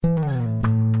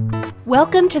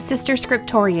Welcome to Sister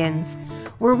Scriptorians,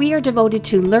 where we are devoted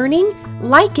to learning,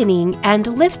 likening, and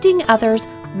lifting others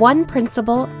one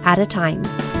principle at a time.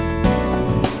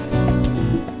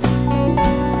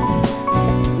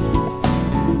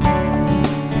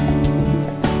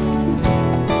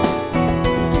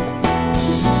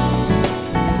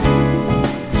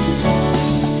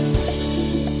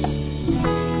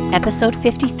 Episode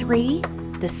 53,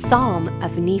 the Psalm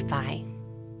of Nephi.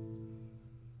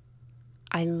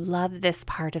 I love this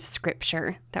part of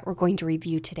Scripture that we're going to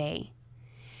review today.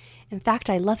 In fact,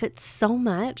 I love it so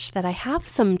much that I have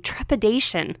some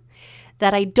trepidation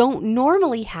that I don't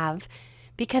normally have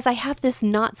because I have this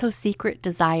not-so-secret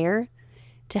desire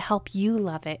to help you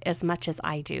love it as much as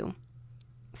I do.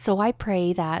 So I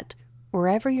pray that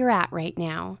wherever you're at right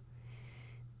now,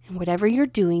 and whatever you're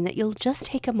doing, that you'll just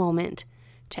take a moment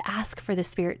to ask for the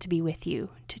Spirit to be with you,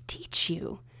 to teach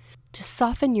you, to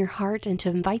soften your heart, and to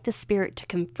invite the Spirit to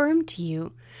confirm to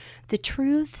you the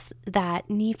truths that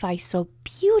Nephi so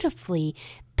beautifully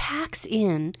packs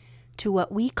in to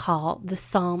what we call the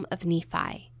Psalm of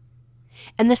Nephi.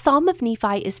 And the Psalm of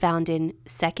Nephi is found in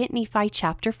 2 Nephi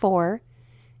chapter 4,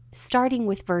 starting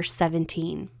with verse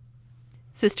 17.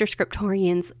 Sister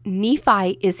Scriptorians,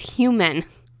 Nephi is human.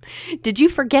 Did you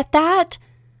forget that?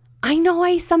 I know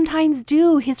I sometimes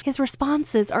do. His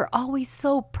responses are always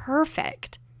so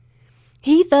perfect.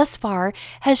 He thus far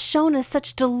has shown us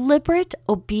such deliberate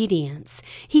obedience.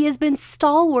 He has been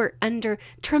stalwart under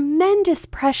tremendous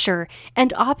pressure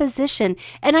and opposition.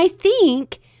 And I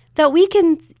think that we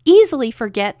can easily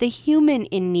forget the human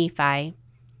in Nephi,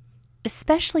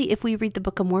 especially if we read the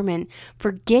Book of Mormon,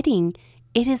 forgetting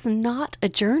it is not a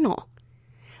journal,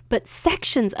 but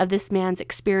sections of this man's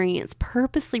experience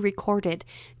purposely recorded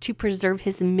to preserve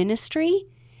his ministry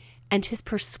and his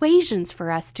persuasions for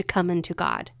us to come unto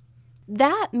God.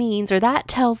 That means, or that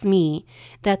tells me,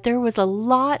 that there was a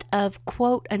lot of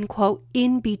quote-unquote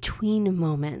in-between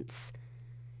moments.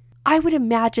 I would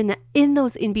imagine that in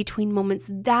those in-between moments,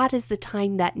 that is the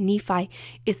time that Nephi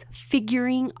is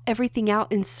figuring everything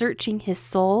out and searching his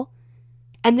soul.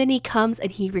 And then he comes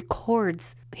and he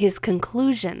records his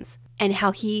conclusions and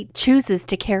how he chooses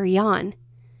to carry on.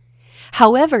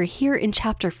 However, here in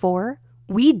chapter 4,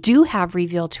 we do have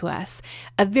revealed to us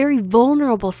a very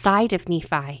vulnerable side of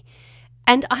Nephi.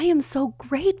 And I am so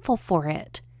grateful for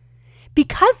it.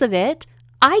 Because of it,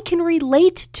 I can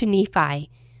relate to Nephi.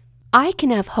 I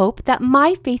can have hope that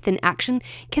my faith and action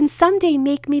can someday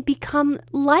make me become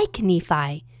like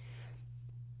Nephi.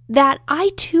 That I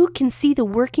too can see the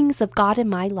workings of God in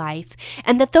my life,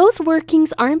 and that those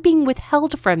workings aren't being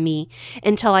withheld from me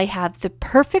until I have the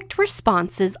perfect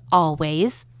responses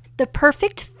always, the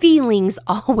perfect feelings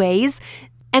always,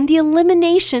 and the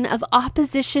elimination of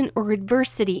opposition or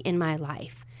adversity in my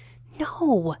life.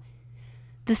 No.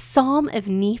 The Psalm of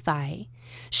Nephi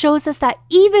shows us that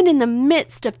even in the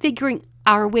midst of figuring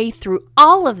our way through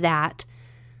all of that,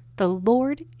 the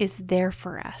Lord is there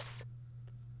for us.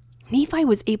 Nephi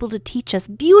was able to teach us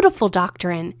beautiful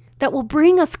doctrine that will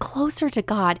bring us closer to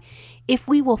God if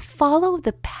we will follow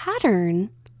the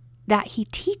pattern that he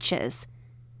teaches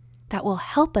that will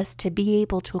help us to be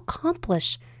able to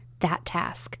accomplish that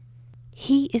task.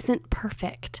 He isn't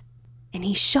perfect, and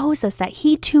he shows us that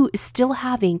he too is still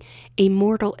having a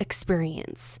mortal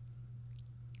experience.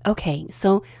 Okay,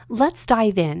 so let's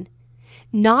dive in.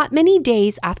 Not many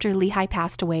days after Lehi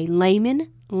passed away,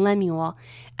 Laman, Lemuel,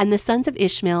 and the sons of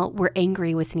Ishmael were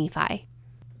angry with Nephi.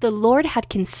 The Lord had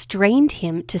constrained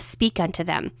him to speak unto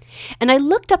them. And I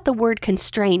looked up the word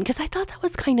constrain because I thought that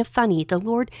was kind of funny. The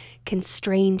Lord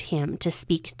constrained him to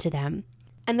speak to them.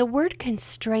 And the word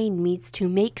constrain means to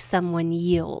make someone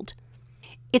yield.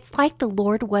 It's like the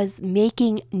Lord was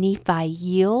making Nephi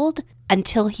yield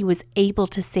until he was able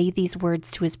to say these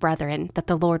words to his brethren that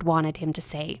the Lord wanted him to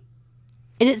say.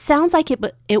 And it sounds like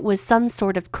it was some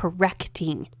sort of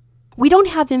correcting. We don't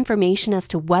have information as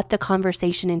to what the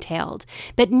conversation entailed,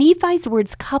 but Nephi's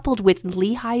words coupled with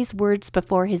Lehi's words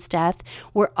before his death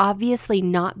were obviously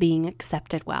not being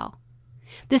accepted well.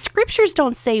 The scriptures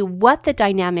don't say what the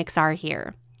dynamics are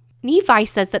here. Nephi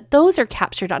says that those are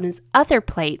captured on his other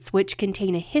plates, which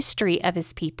contain a history of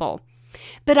his people.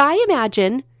 But I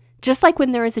imagine, just like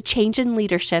when there is a change in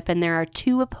leadership and there are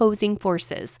two opposing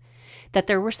forces, that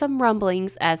there were some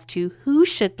rumblings as to who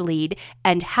should lead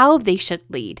and how they should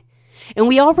lead. And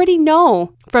we already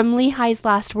know from Lehi's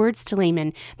last words to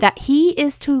Laman that he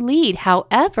is to lead.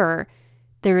 However,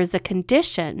 there is a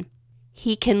condition.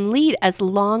 He can lead as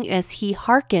long as he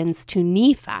hearkens to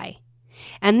Nephi.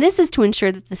 And this is to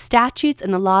ensure that the statutes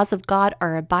and the laws of God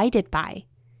are abided by.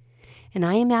 And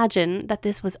I imagine that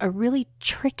this was a really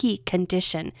tricky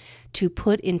condition to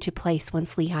put into place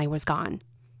once Lehi was gone.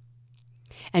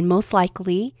 And most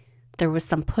likely, there was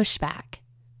some pushback.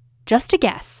 Just a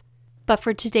guess. But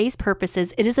for today's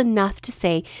purposes, it is enough to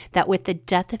say that with the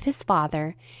death of his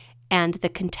father and the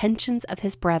contentions of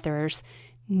his brothers,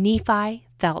 Nephi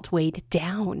felt weighed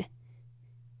down.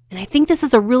 And I think this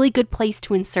is a really good place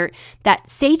to insert that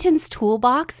Satan's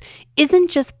toolbox isn't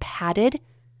just padded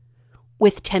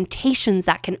with temptations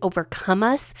that can overcome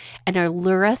us and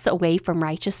allure us away from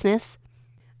righteousness,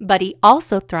 but he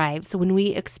also thrives when we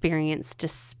experience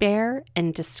despair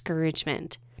and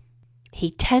discouragement.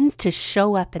 He tends to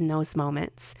show up in those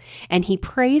moments, and he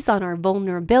preys on our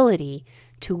vulnerability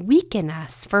to weaken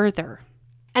us further.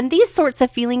 And these sorts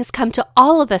of feelings come to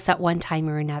all of us at one time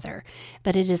or another,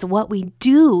 but it is what we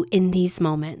do in these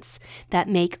moments that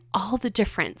make all the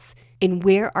difference in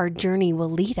where our journey will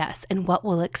lead us and what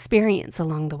we'll experience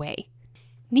along the way.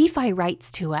 Nephi writes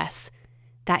to us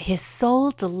that his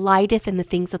soul delighteth in the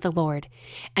things of the Lord,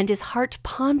 and his heart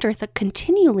pondereth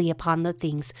continually upon the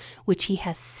things which he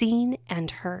has seen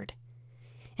and heard.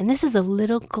 And this is a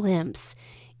little glimpse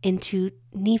into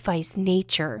Nephi's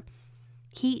nature.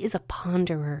 He is a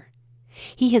ponderer.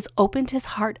 He has opened his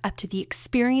heart up to the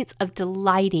experience of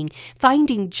delighting,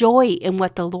 finding joy in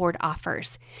what the Lord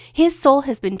offers. His soul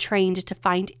has been trained to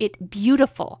find it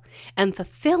beautiful and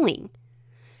fulfilling.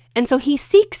 And so he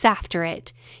seeks after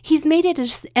it. He's made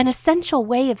it an essential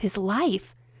way of his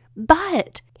life.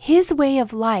 But his way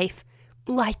of life,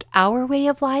 like our way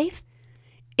of life,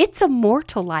 it's a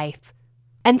mortal life.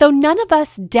 And though none of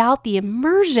us doubt the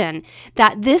immersion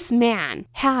that this man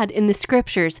had in the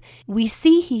scriptures, we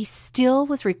see he still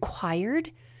was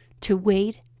required to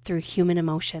wade through human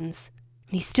emotions.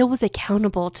 He still was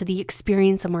accountable to the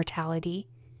experience of mortality.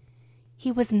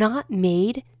 He was not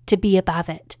made to be above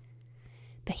it,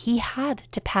 but he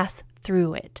had to pass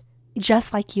through it,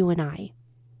 just like you and I.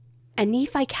 And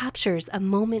Nephi captures a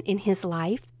moment in his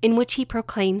life in which he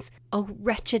proclaims, "O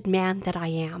wretched man that I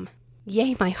am.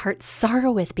 Yea, my heart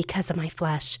sorroweth because of my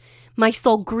flesh. My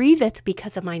soul grieveth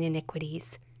because of mine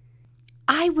iniquities."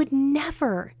 I would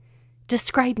never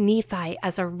describe Nephi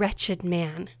as a wretched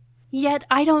man. Yet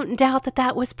I don't doubt that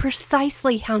that was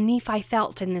precisely how Nephi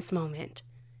felt in this moment.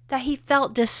 That he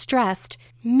felt distressed,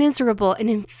 miserable, and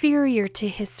inferior to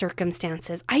his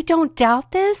circumstances. I don't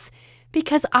doubt this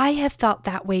because I have felt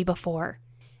that way before.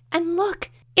 And look,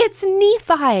 it's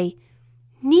Nephi.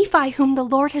 Nephi, whom the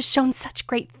Lord has shown such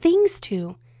great things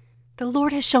to. The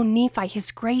Lord has shown Nephi his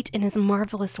great and his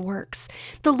marvelous works.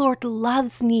 The Lord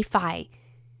loves Nephi.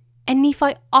 And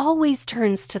Nephi always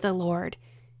turns to the Lord.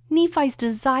 Nephi's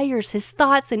desires, his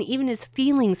thoughts, and even his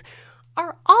feelings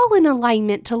are all in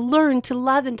alignment to learn, to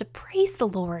love, and to praise the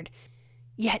Lord.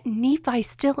 Yet Nephi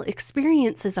still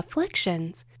experiences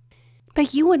afflictions.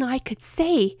 But you and I could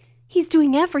say he's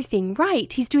doing everything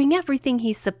right. He's doing everything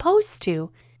he's supposed to.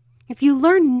 If you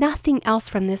learn nothing else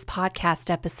from this podcast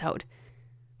episode,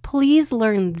 please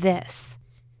learn this.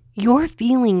 Your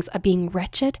feelings of being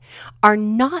wretched are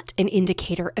not an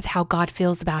indicator of how God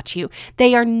feels about you.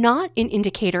 They are not an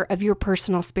indicator of your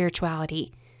personal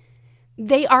spirituality.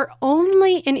 They are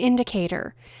only an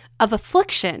indicator of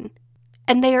affliction,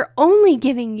 and they are only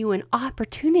giving you an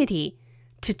opportunity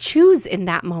to choose in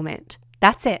that moment.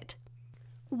 That's it.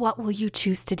 What will you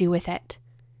choose to do with it?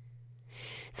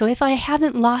 So if I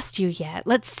haven't lost you yet,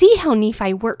 let's see how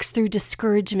Nephi works through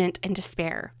discouragement and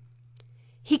despair.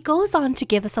 He goes on to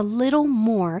give us a little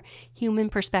more human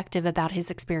perspective about his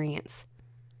experience.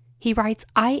 He writes,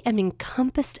 "I am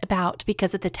encompassed about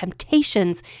because of the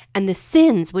temptations and the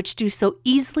sins which do so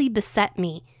easily beset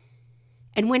me.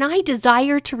 And when I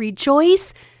desire to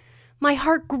rejoice, my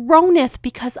heart groaneth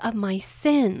because of my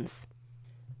sins."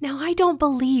 Now, I don't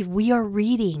believe we are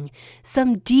reading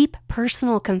some deep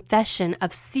personal confession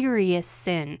of serious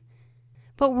sin,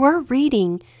 but we're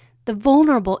reading the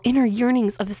vulnerable inner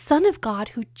yearnings of a son of God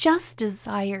who just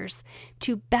desires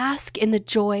to bask in the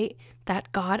joy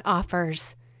that God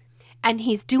offers. And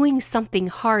he's doing something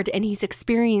hard, and he's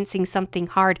experiencing something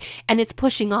hard, and it's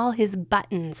pushing all his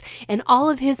buttons, and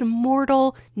all of his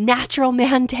mortal, natural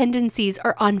man tendencies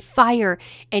are on fire,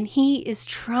 and he is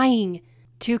trying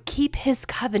to keep his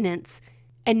covenants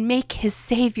and make his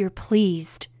Savior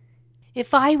pleased.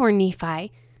 If I were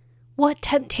Nephi, what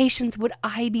temptations would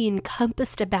I be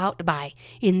encompassed about by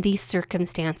in these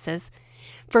circumstances?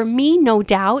 For me, no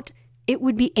doubt, it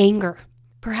would be anger.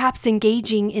 Perhaps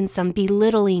engaging in some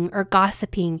belittling or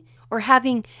gossiping, or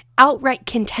having outright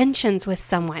contentions with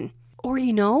someone. Or,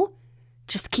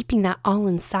 just keeping that all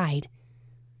inside.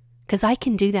 Because I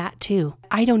can do that too.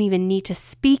 I don't even need to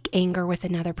speak anger with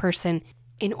another person.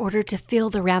 in order to feel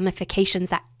the ramifications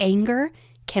that anger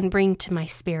can bring to my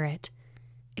spirit.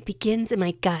 It begins in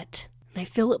my gut, and I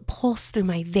feel it pulse through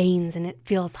my veins, and it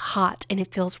feels hot, and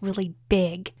it feels really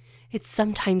big. It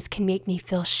sometimes can make me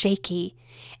feel shaky,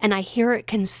 and I hear it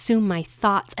consume my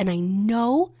thoughts, and I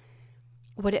know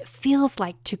what it feels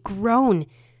like to groan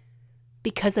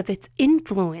because of its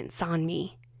influence on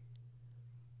me.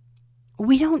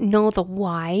 We don't know the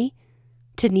why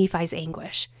to Nephi's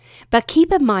anguish, but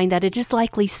keep in mind that it is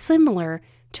likely similar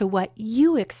to what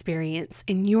you experience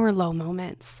in your low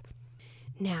moments.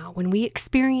 Now, when we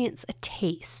experience a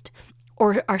taste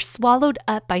or are swallowed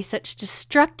up by such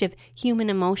destructive human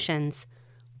emotions,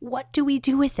 what do we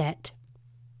do with it?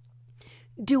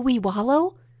 Do we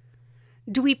wallow?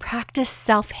 Do we practice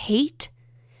self-hate?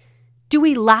 Do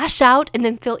we lash out and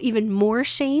then feel even more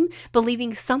shame,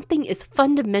 believing something is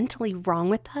fundamentally wrong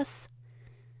with us?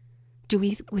 Do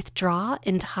we withdraw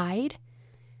and hide?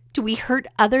 Do we hurt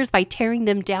others by tearing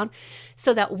them down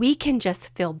so that we can just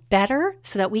feel better,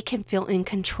 so that we can feel in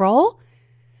control?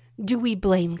 Do we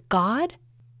blame God,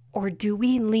 or do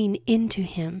we lean into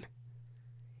Him?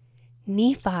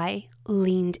 Nephi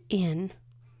leaned in.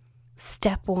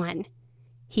 Step 1.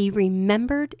 He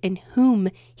remembered in whom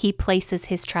he places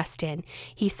his trust in.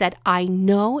 He said, I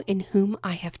know in whom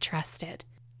I have trusted.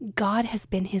 God has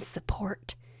been his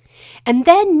support. And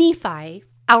then Nephi,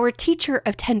 our teacher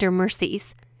of tender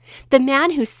mercies, the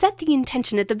man who set the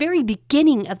intention at the very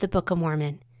beginning of the Book of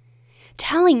Mormon,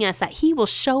 telling us that he will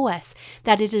show us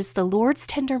that it is the Lord's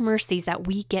tender mercies that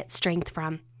we get strength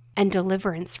from and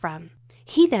deliverance from.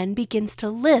 He then begins to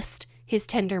list his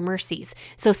tender mercies.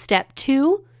 So step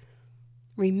 2,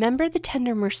 remember the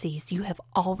tender mercies you have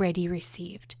already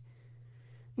received.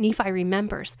 Nephi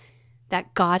remembers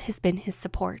that God has been his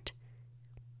support.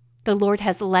 The Lord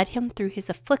has led him through his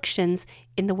afflictions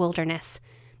in the wilderness.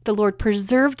 The Lord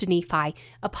preserved Nephi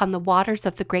upon the waters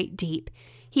of the great deep.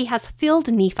 He has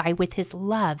filled Nephi with his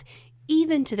love,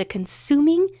 even to the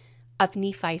consuming of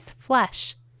Nephi's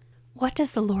flesh. What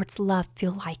does the Lord's love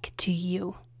feel like to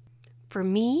you? For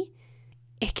me,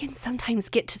 it can sometimes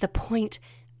get to the point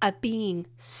of being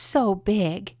so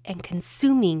big and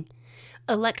consuming.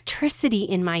 Electricity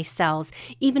in my cells,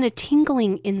 even a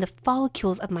tingling in the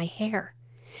follicles of my hair.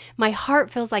 My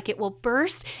heart feels like it will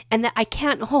burst and that I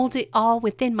can't hold it all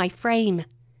within my frame.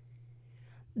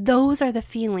 Those are the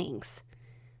feelings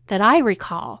that I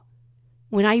recall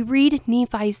when I read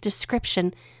Nephi's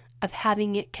description of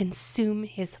having it consume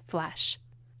his flesh.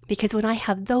 Because when I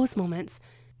have those moments,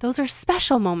 those are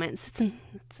special moments.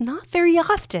 It's not very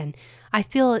often. I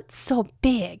feel it's so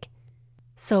big.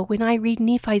 So when I read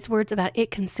Nephi's words about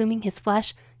it consuming his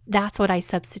flesh, that's what I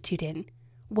substitute in.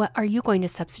 What are you going to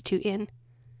substitute in?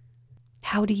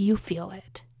 How do you feel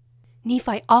it?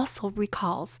 Nephi also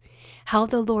recalls how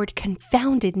the Lord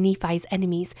confounded Nephi's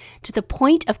enemies to the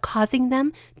point of causing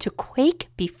them to quake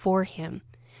before him.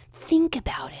 Think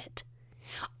about it.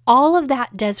 All of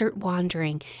that desert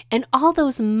wandering and all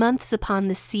those months upon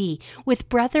the sea with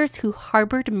brothers who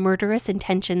harbored murderous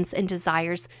intentions and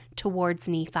desires towards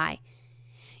Nephi.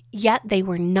 Yet they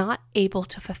were not able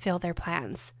to fulfill their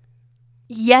plans.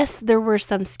 Yes, there were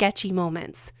some sketchy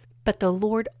moments, but the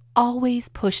Lord always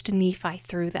pushed Nephi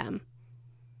through them.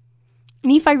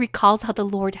 Nephi recalls how the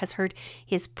Lord has heard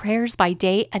his prayers by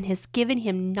day and has given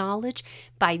him knowledge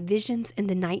by visions in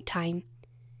the nighttime.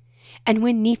 And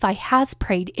when Nephi has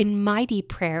prayed in mighty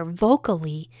prayer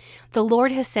vocally, the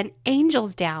Lord has sent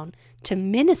angels down to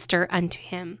minister unto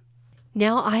him.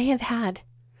 Now I have had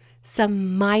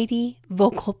some mighty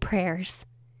vocal prayers,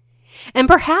 and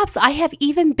perhaps I have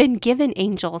even been given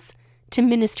angels to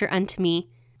minister unto me.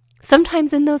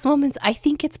 Sometimes in those moments, I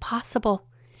think it's possible.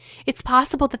 It's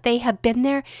possible that they have been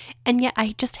there, and yet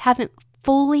I just haven't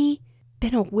fully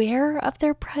been aware of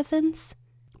their presence.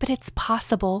 But it's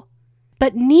possible.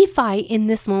 But Nephi in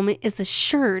this moment is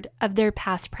assured of their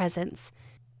past presence.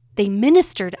 They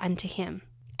ministered unto him.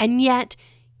 And yet,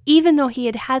 even though he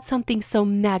had had something so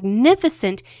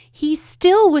magnificent, he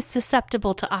still was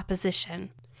susceptible to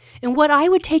opposition. And what I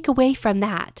would take away from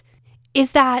that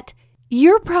is that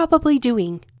you're probably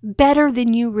doing better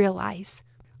than you realize.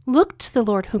 Look to the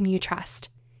Lord whom you trust,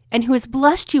 and who has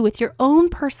blessed you with your own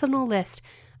personal list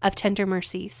of tender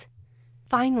mercies.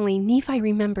 Finally, Nephi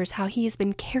remembers how he has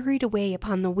been carried away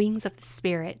upon the wings of the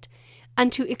Spirit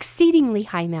unto exceedingly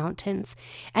high mountains,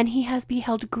 and he has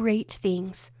beheld great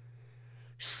things,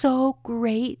 so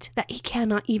great that he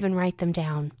cannot even write them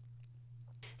down.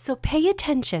 So pay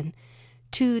attention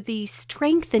to the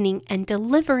strengthening and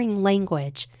delivering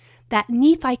language that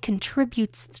Nephi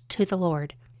contributes to the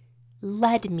Lord.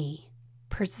 Led me,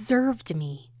 preserved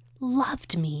me,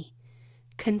 loved me,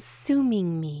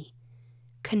 consuming me,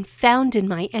 confounded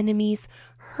my enemies,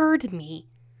 heard me,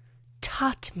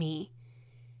 taught me,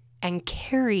 and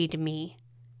carried me.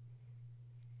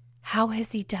 How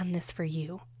has he done this for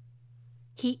you?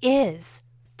 He is.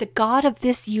 The God of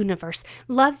this universe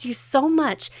loves you so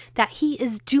much that he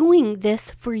is doing this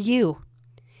for you.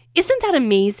 Isn't that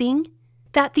amazing?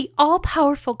 That the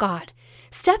all-powerful God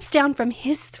steps down from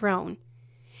his throne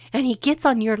and he gets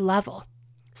on your level,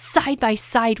 side by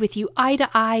side with you, eye to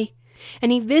eye,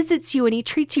 and he visits you and he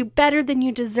treats you better than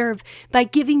you deserve by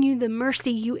giving you the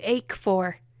mercy you ache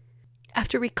for.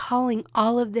 After recalling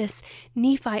all of this,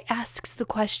 Nephi asks the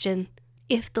question,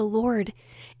 if the Lord,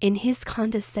 in his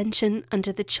condescension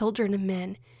unto the children of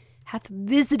men, hath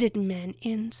visited men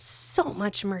in so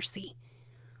much mercy,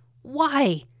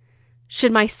 why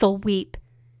should my soul weep,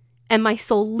 and my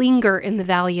soul linger in the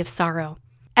valley of sorrow,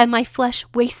 and my flesh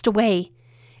waste away,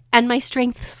 and my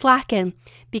strength slacken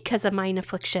because of mine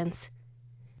afflictions?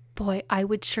 Boy, I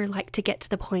would sure like to get to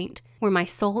the point where my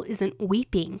soul isn't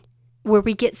weeping, where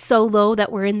we get so low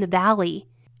that we're in the valley,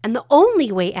 and the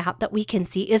only way out that we can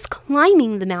see is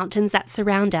climbing the mountains that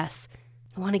surround us.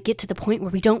 I want to get to the point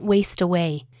where we don't waste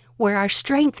away, where our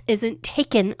strength isn't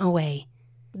taken away.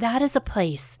 That is a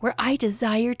place where I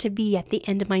desire to be at the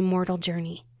end of my mortal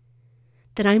journey.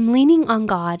 That I'm leaning on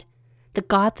God, the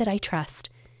God that I trust,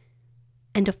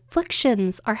 and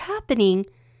afflictions are happening,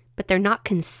 but they're not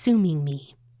consuming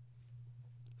me.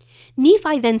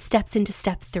 Nephi then steps into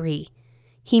step 3.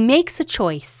 He makes a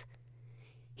choice.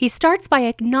 He starts by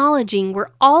acknowledging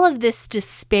where all of this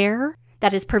despair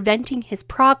that is preventing his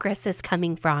progress is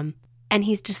coming from. And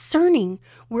he's discerning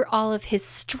where all of his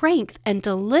strength and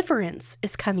deliverance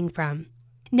is coming from.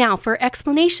 Now, for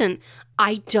explanation,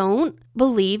 I don't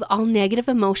believe all negative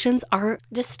emotions are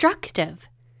destructive.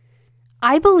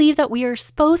 I believe that we are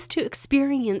supposed to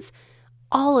experience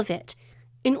all of it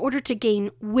in order to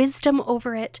gain wisdom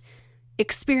over it,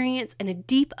 experience, and a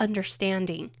deep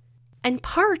understanding. And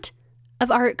part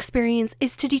of our experience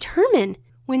is to determine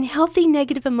when healthy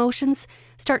negative emotions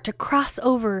start to cross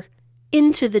over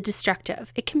into the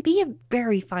destructive. It can be a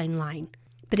very fine line.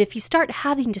 But if you start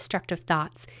having destructive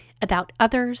thoughts about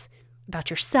others, about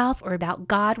yourself, or about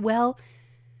God, well,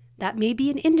 that may be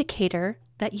an indicator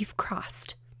that you've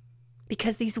crossed,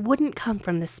 because these wouldn't come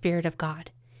from the Spirit of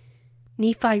God.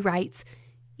 Nephi writes,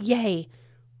 "Yea,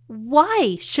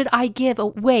 why should I give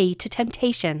way to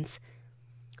temptations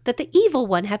that the evil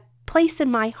one hath placed in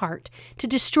my heart to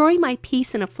destroy my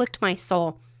peace and afflict my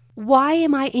soul? Why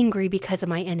am I angry because of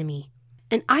my enemy?"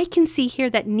 And I can see here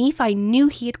that Nephi knew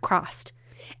he had crossed,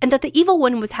 and that the evil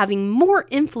one was having more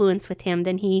influence with him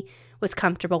than he was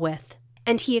comfortable with.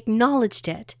 And he acknowledged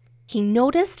it. He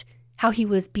noticed how he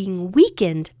was being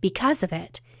weakened because of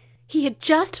it. He had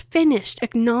just finished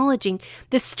acknowledging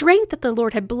the strength that the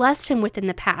Lord had blessed him with in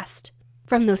the past.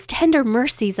 From those tender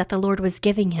mercies that the Lord was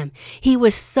giving him, he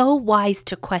was so wise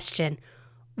to question,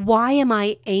 why am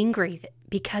I angry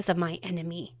because of my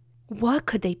enemy? What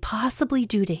could they possibly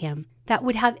do to him that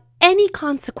would have any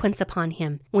consequence upon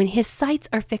him when his sights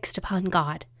are fixed upon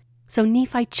God? So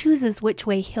Nephi chooses which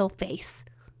way he'll face,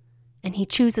 and he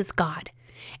chooses God.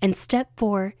 And step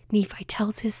 4, Nephi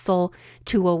tells his soul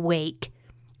to awake.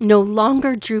 No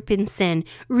longer droop in sin.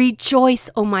 Rejoice,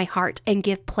 O my heart, and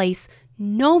give place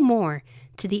no more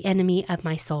to the enemy of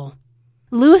my soul.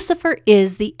 Lucifer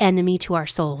is the enemy to our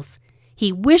souls.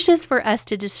 He wishes for us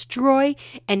to destroy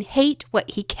and hate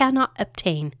what he cannot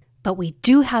obtain, but we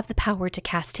do have the power to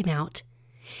cast him out.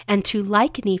 And to,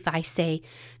 like Nephi, say,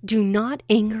 do not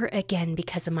anger again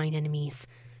because of mine enemies.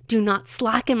 Do not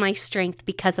slacken my strength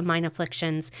because of mine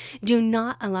afflictions. Do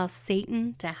not allow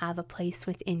Satan to have a place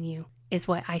within you, is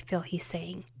what I feel he's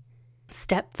saying.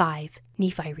 Step 5,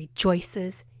 Nephi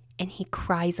rejoices and he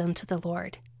cries unto the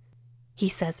Lord. He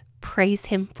says, praise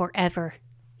him forever.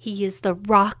 He is the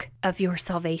rock of your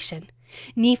salvation.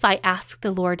 Nephi asked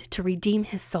the Lord to redeem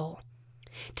his soul,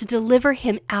 to deliver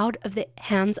him out of the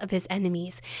hands of his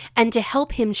enemies, and to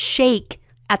help him shake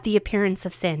at the appearance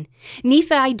of sin.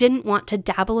 Nephi didn't want to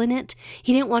dabble in it.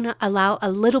 He didn't want to allow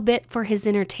a little bit for his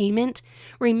entertainment.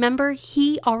 Remember,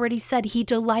 he already said he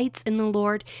delights in the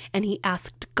Lord, and he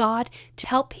asked God to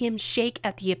help him shake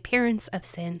at the appearance of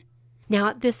sin. Now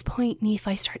at this point,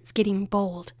 Nephi starts getting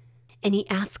bold, and he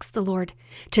asks the Lord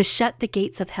to shut the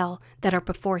gates of hell that are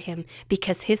before him,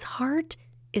 because his heart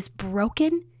is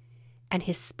broken and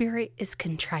his spirit is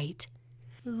contrite.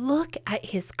 Look at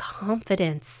his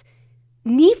confidence.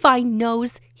 Nephi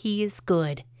knows he is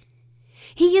good.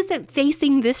 He isn't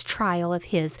facing this trial of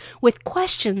his with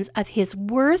questions of his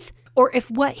worth or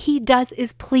if what he does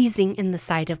is pleasing in the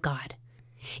sight of God.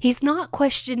 He's not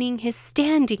questioning his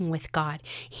standing with God.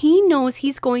 He knows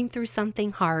he's going through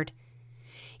something hard.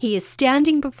 He is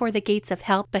standing before the gates of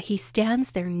hell, but he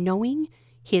stands there knowing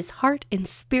his heart and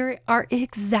spirit are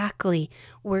exactly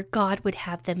where God would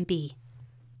have them be.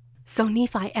 So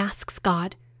Nephi asks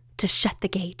God to shut the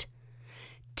gate,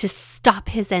 to stop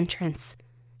his entrance,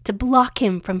 to block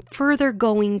him from further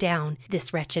going down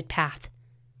this wretched path.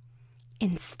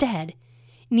 Instead,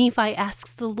 Nephi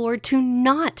asks the Lord to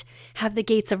not have the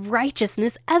gates of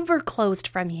righteousness ever closed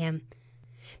from him,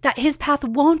 that his path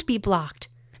won't be blocked,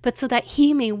 but so that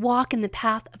he may walk in the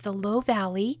path of the low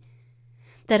valley,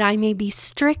 that I may be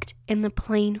strict in the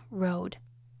plain road.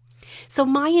 So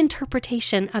my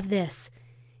interpretation of this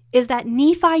is that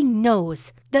Nephi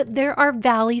knows that there are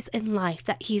valleys in life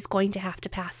that he's going to have to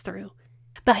pass through,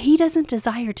 but he doesn't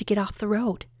desire to get off the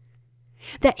road.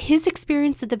 That his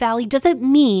experience of the valley doesn't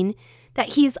mean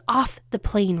that he is off the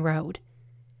plain road,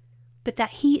 but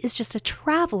that he is just a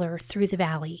traveler through the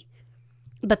valley.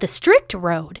 But the strict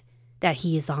road that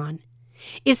he is on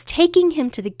is taking him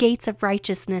to the gates of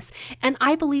righteousness, and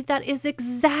I believe that is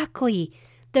exactly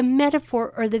the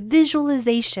metaphor or the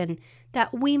visualization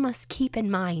that we must keep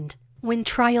in mind when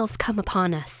trials come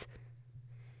upon us.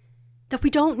 That we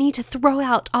don't need to throw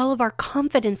out all of our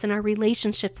confidence in our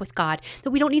relationship with God,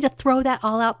 that we don't need to throw that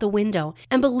all out the window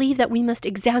and believe that we must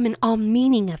examine all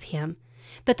meaning of Him,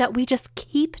 but that we just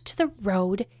keep to the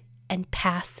road and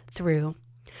pass through.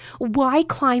 Why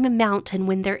climb a mountain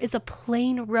when there is a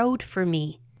plain road for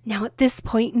me? Now at this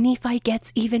point, Nephi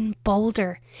gets even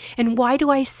bolder. And why do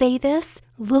I say this?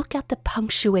 Look at the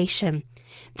punctuation.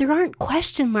 There aren't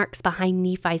question marks behind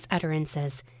Nephi's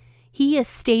utterances. He is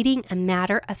stating a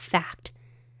matter of fact.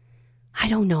 I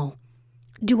don't know.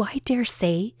 Do I dare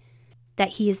say that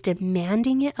he is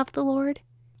demanding it of the Lord?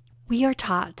 We are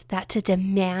taught that to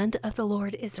demand of the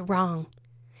Lord is wrong.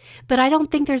 But I don't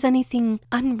think there's anything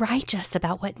unrighteous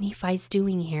about what Nephi's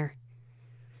doing here.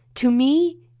 To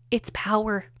me, it's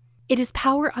power. It is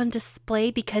power on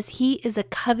display because he is a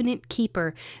covenant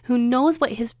keeper who knows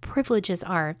what his privileges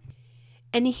are.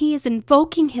 And he is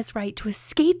invoking his right to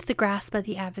escape the grasp of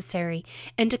the adversary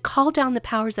and to call down the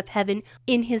powers of heaven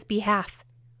in his behalf.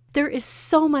 There is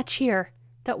so much here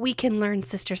that we can learn,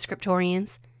 Sister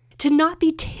Scriptorians, to not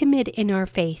be timid in our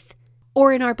faith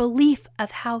or in our belief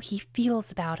of how he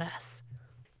feels about us.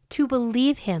 To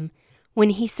believe him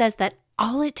when he says that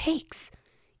all it takes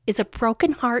is a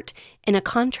broken heart and a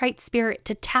contrite spirit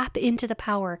to tap into the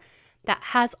power that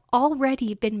has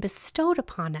already been bestowed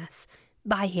upon us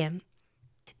by him.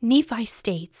 Nephi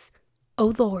states,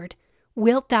 O Lord,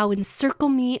 wilt thou encircle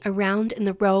me around in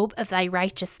the robe of thy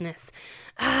righteousness?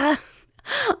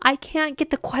 I can't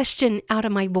get the question out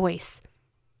of my voice.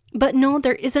 But no,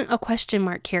 there isn't a question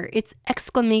mark here. It's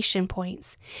exclamation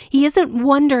points. He isn't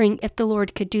wondering if the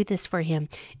Lord could do this for him.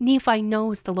 Nephi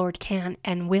knows the Lord can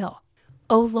and will.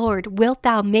 O Lord, wilt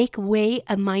thou make way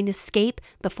of mine escape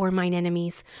before mine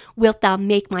enemies? Wilt thou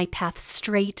make my path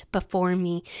straight before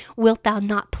me? Wilt thou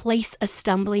not place a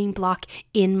stumbling block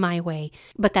in my way,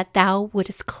 but that thou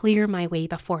wouldest clear my way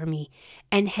before me,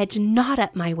 and hedge not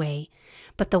up my way,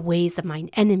 but the ways of mine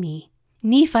enemy?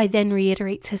 Nephi then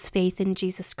reiterates his faith in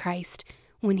Jesus Christ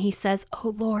when he says, O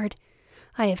Lord,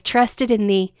 I have trusted in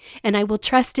thee, and I will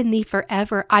trust in thee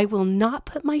forever. I will not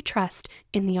put my trust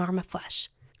in the arm of flesh.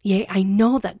 Yea, I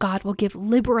know that God will give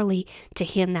liberally to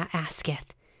him that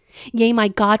asketh. Yea, my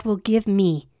God will give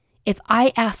me, if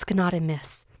I ask not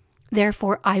amiss.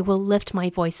 Therefore I will lift my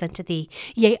voice unto thee.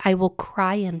 Yea, I will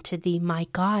cry unto thee, my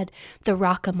God, the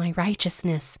rock of my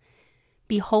righteousness.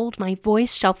 Behold, my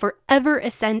voice shall forever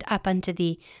ascend up unto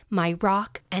thee, my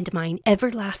rock and mine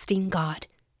everlasting God.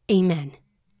 Amen.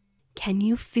 Can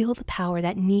you feel the power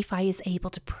that Nephi is able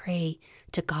to pray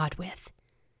to God with?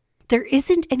 There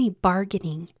isn't any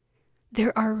bargaining.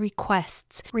 There are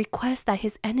requests that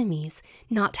his enemies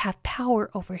not have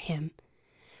power over him.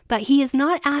 But he is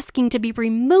not asking to be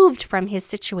removed from his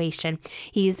situation.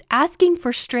 He is asking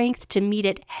for strength to meet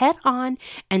it head on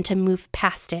and to move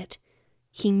past it.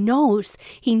 He knows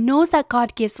that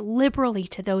God gives liberally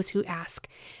to those who ask.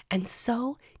 And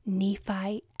so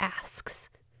Nephi asks.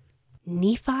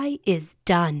 Nephi is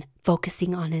done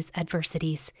focusing on his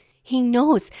adversities. He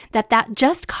knows that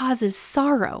just causes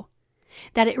sorrow,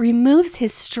 that it removes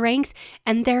his strength,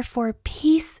 and therefore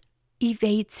peace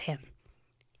evades him.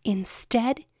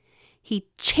 Instead, he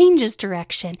changes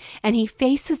direction, and he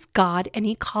faces God, and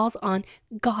he calls on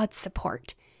God's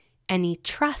support, and he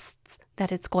trusts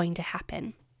that it's going to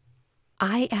happen.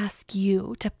 I ask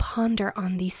you to ponder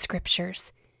on these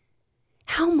scriptures.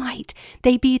 How might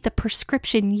they be the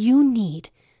prescription you need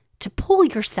to pull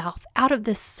yourself out of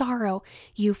the sorrow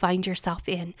you find yourself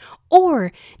in,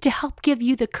 or to help give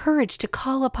you the courage to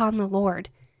call upon the Lord,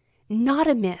 not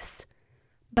amiss,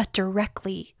 but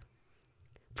directly.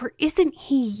 For isn't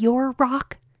He your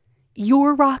rock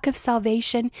of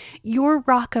salvation, your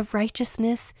rock of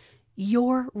righteousness,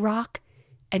 your rock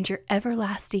and your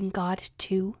everlasting God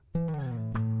too?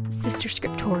 Sister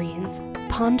Scriptorians,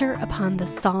 ponder upon the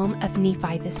Psalm of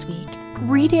Nephi this week.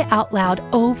 Read it out loud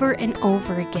over and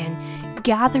over again.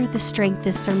 Gather the strength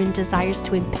this sermon desires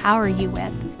to empower you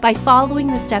with by following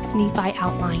the steps Nephi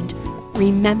outlined.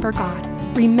 Remember God.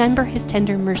 Remember His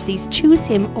tender mercies. Choose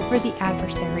Him over the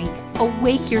adversary.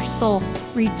 Awake your soul.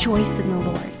 Rejoice in the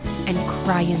Lord and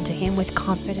cry unto Him with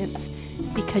confidence,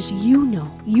 because you know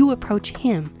you approach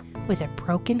Him with a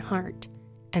broken heart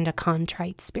and a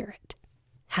contrite spirit.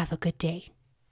 Have a good day.